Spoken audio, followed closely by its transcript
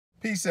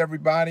Peace,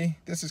 everybody.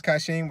 This is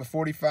Kashim with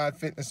Fortified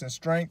Fitness and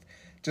Strength.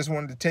 Just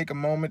wanted to take a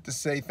moment to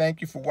say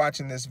thank you for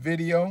watching this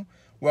video.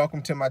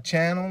 Welcome to my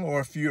channel, or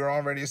if you're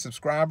already a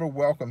subscriber,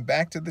 welcome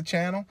back to the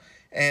channel.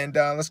 And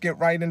let's get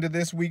right into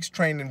this week's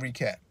training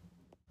recap.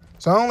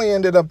 So I only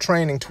ended up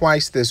training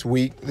twice this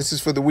week. This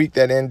is for the week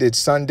that ended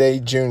Sunday,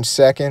 June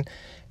 2nd.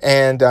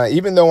 And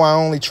even though I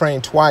only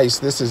trained twice,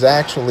 this is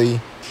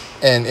actually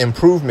an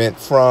improvement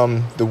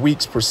from the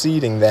weeks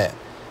preceding that.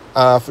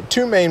 For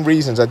two main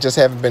reasons. I just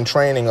haven't been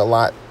training a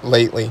lot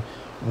lately.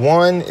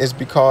 One is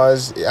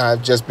because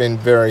I've just been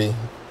very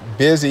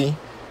busy,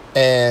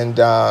 and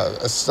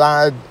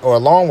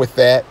along with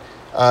that,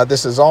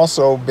 this has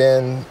also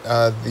been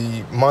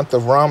the month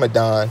of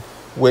Ramadan,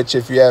 which,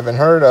 if you haven't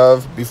heard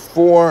of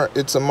before,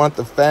 it's a month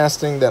of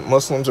fasting that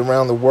Muslims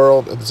around the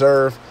world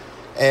observe.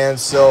 And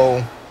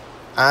so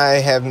I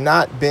have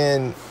not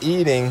been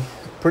eating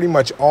pretty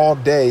much all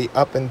day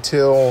up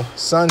until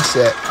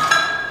sunset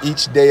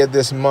each day of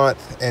this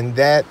month, and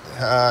that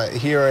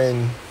here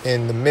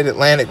in the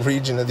mid-Atlantic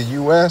region of the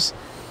U.S.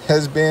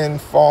 has been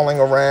falling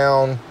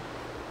around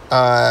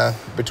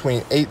between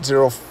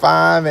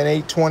 8:05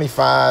 and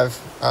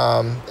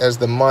 8:25 as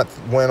the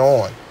month went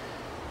on.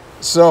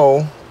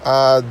 So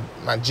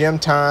my gym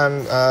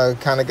time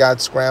kind of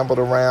got scrambled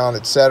around,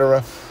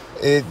 etc.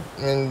 It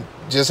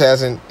just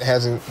hasn't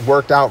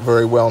worked out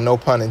very well, no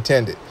pun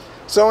intended.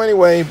 So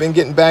anyway, been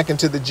getting back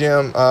into the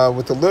gym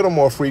with a little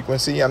more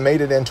frequency. I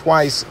made it in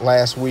twice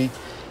last week.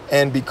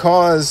 And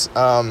because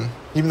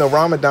even though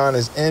Ramadan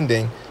is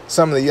ending,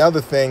 some of the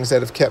other things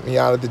that have kept me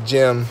out of the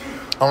gym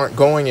aren't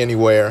going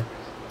anywhere.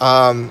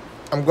 I'm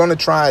going to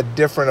try a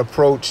different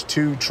approach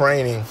to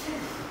training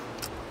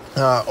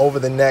over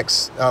the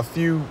next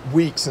few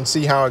weeks and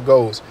see how it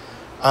goes.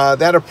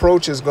 That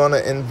approach is going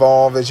to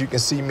involve, as you can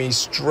see me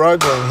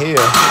struggling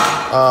here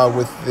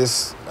with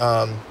this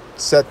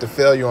set to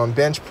failure on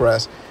bench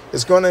press.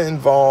 It's going to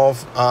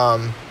involve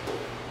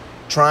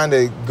trying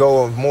to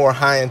go a more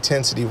high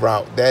intensity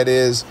route. That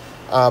is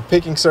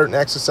picking certain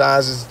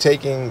exercises,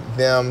 taking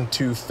them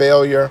to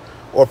failure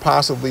or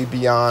possibly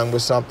beyond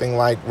with something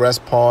like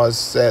rest pause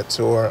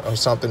sets or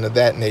something of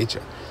that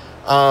nature.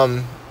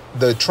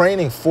 The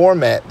training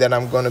format that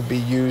I'm going to be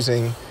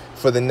using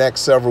for the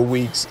next several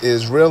weeks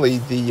is really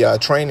the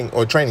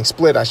training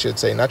split, I should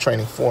say, not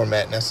training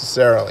format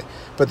necessarily.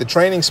 But the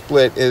training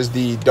split is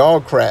the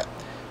dog crap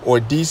or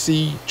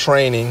DC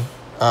training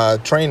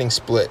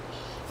split,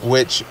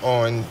 which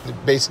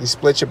basically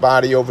splits your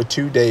body over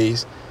 2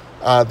 days.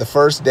 The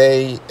first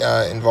day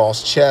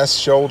involves chest,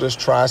 shoulders,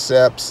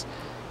 triceps,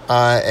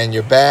 and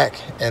your back,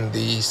 and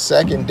the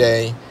second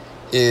day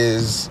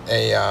is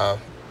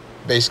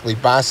basically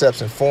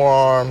biceps and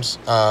forearms,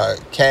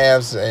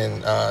 calves,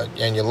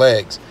 and your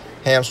legs,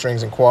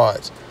 hamstrings and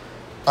quads.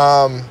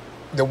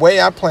 The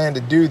way I plan to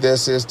do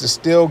this is to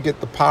still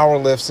get the power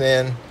lifts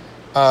in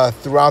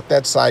throughout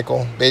that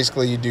cycle.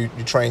 Basically, you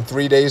train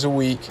 3 days a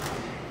week,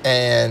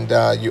 and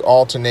you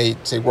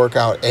alternate, say,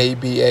 workout A,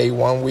 B, A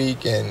 1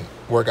 week, and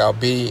workout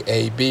B,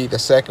 A, B the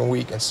second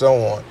week, and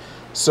so on.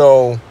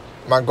 So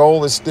my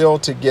goal is still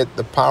to get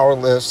the power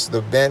lifts,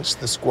 the bench,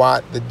 the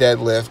squat, the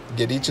deadlift,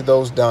 get each of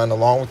those done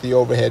along with the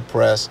overhead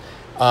press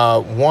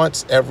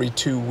once every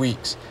 2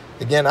 weeks.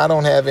 Again, I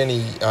don't have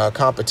any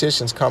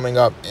competitions coming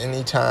up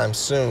anytime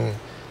soon,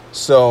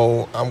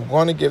 so I'm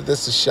going to give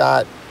this a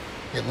shot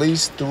at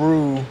least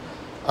through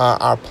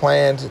our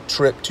planned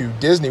trip to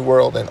Disney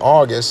World in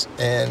August,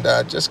 and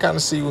just kind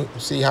of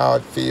see how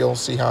it feels,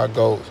 see how it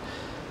goes.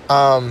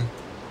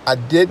 I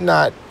did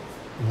not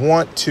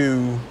want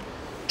to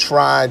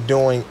try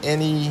doing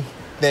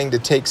anything to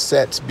take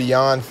sets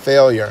beyond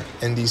failure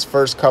in these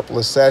first couple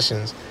of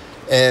sessions.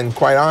 And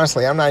quite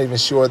honestly, I'm not even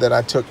sure that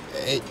I took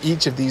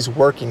each of these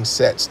working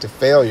sets to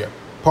failure.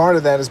 Part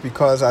of that is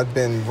because I've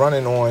been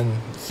running on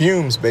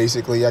fumes,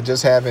 basically. I've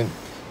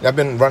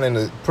been running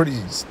a pretty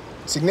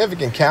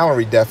significant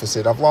calorie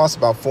deficit. I've lost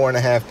about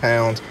 4.5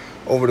 pounds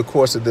over the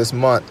course of this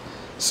month.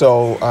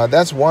 So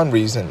that's one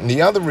reason.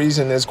 The other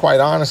reason is, quite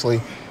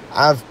honestly,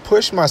 I've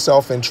pushed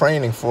myself in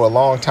training for a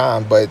long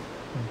time, but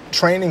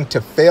training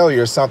to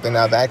failure is something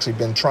I've actually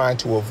been trying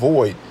to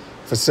avoid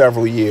for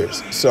several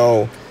years.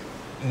 So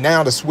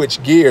now to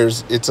switch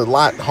gears, it's a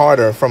lot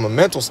harder from a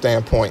mental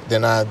standpoint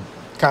than I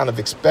kind of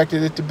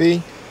expected it to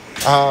be.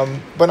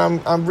 But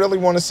I really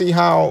want to see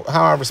how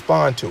I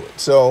respond to it.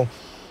 So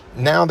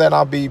now that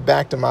I'll be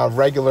back to my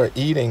regular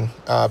eating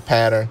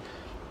pattern,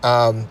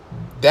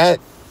 that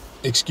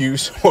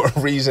excuse or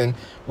reason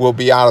will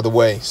be out of the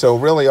way. So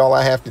really all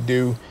I have to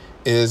do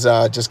is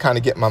just kind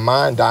of get my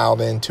mind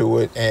dialed into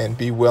it and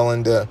be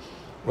willing to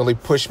really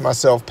push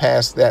myself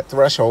past that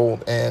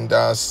threshold and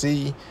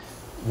see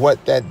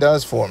what that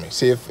does for me.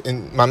 See if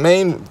my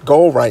main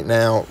goal right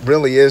now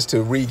really is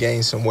to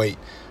regain some weight.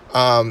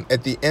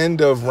 At the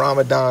end of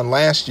Ramadan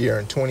last year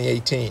in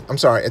 2018,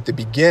 at the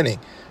beginning,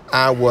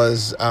 I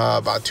was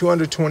about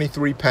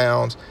 223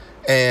 pounds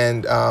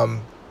and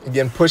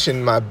again,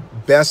 pushing my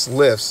best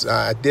lifts.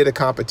 I did a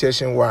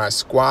competition where I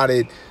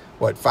squatted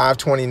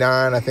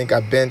 529. I think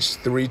I benched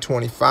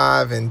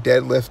 325 and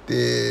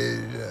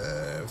deadlifted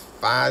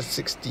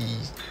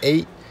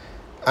 568.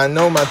 I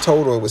know my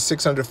total was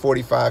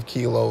 645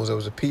 kilos. It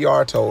was a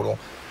PR total.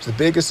 It's the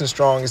biggest and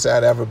strongest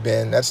I'd ever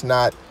been. That's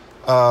not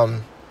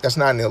an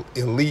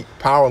elite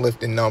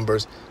powerlifting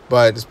numbers,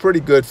 but it's pretty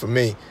good for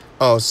me.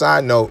 Oh,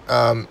 side note,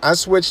 I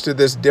switched to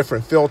this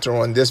different filter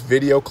on this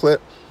video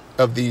clip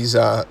of these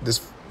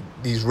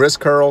wrist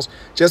curls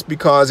just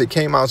because it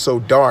came out so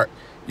dark.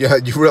 You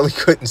really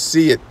couldn't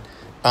see it.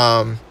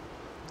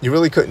 You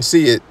really couldn't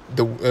see it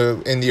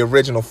in the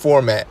original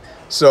format.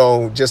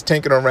 So just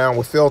tinkering around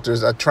with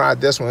filters, I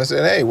tried this one and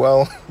said, hey,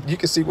 well, you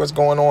can see what's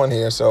going on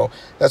here. So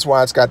that's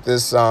why it's got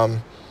this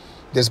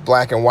this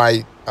black and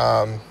white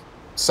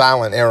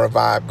silent era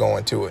vibe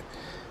going to it.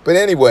 But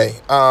anyway,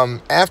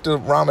 after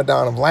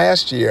Ramadan of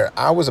last year,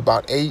 I was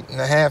about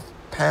 8.5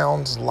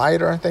 pounds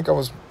lighter. I think I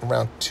was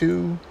around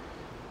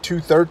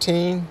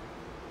 214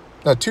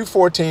 or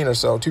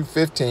so,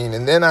 215.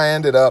 And then I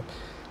ended up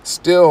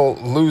still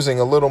losing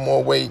a little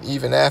more weight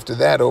even after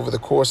that over the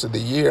course of the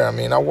year. I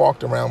mean, I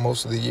walked around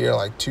most of the year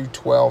like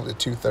 212 to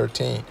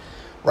 213.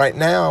 Right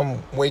now,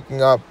 I'm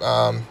waking up,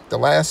 the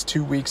last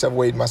 2 weeks I've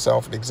weighed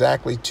myself at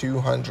exactly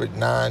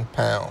 209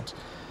 pounds.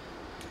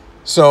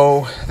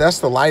 So that's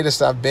the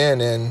lightest I've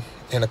been in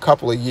a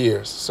couple of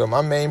years. So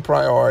my main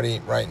priority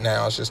right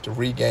now is just to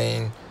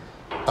regain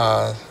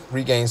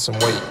some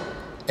weight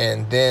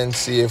and then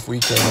see if we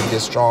can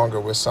get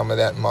stronger with some of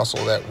that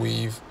muscle that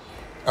we've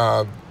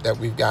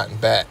gotten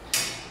back.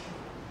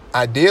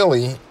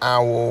 Ideally, I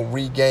will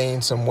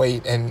regain some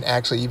weight and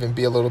actually even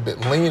be a little bit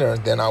leaner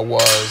than I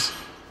was.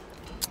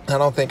 I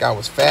don't think I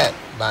was fat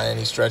by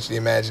any stretch of the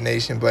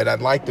imagination, but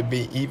I'd like to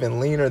be even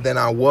leaner than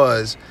I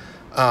was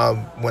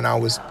when I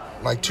was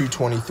like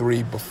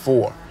 223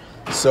 before.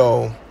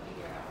 So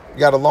we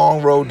got a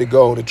long road to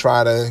go to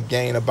try to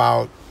gain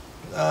about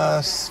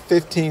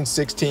 15,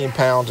 16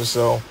 pounds or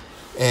so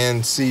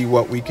and see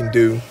what we can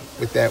do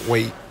with that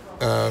weight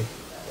on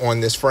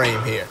this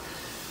frame here.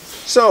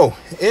 So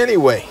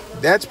anyway,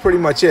 that's pretty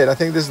much it. I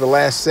think this is the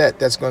last set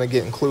that's going to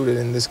get included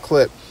in this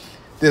clip.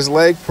 This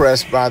leg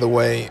press, by the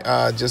way,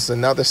 just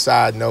another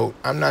side note,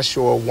 I'm not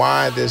sure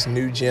why this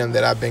new gym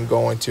that I've been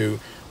going to,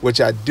 which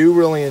I do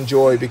really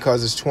enjoy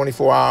because it's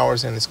 24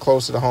 hours and it's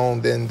closer to home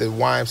than the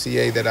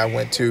YMCA that I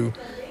went to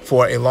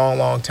for a long,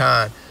 long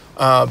time.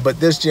 But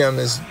this gym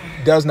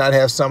does not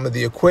have some of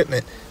the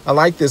equipment. I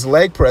like this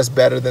leg press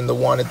better than the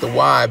one at the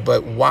Y,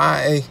 but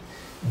why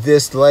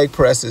this leg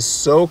press is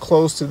so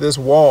close to this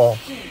wall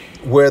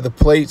where the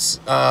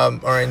plates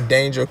are in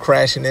danger of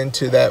crashing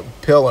into that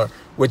pillar,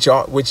 which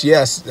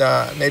yes,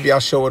 maybe I'll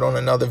show it on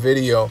another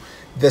video.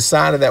 The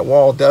side of that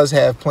wall does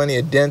have plenty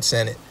of dents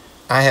in it.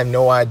 I have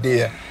no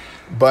idea.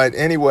 But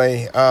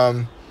anyway,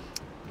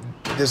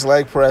 this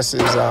leg press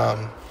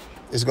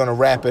is going to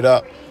wrap it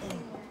up.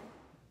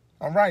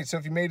 All right, so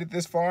if you made it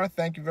this far,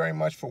 thank you very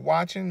much for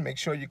watching. Make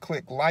sure you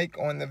click like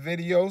on the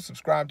video,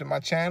 subscribe to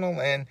my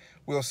channel, and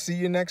we'll see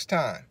you next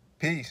time.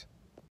 Peace.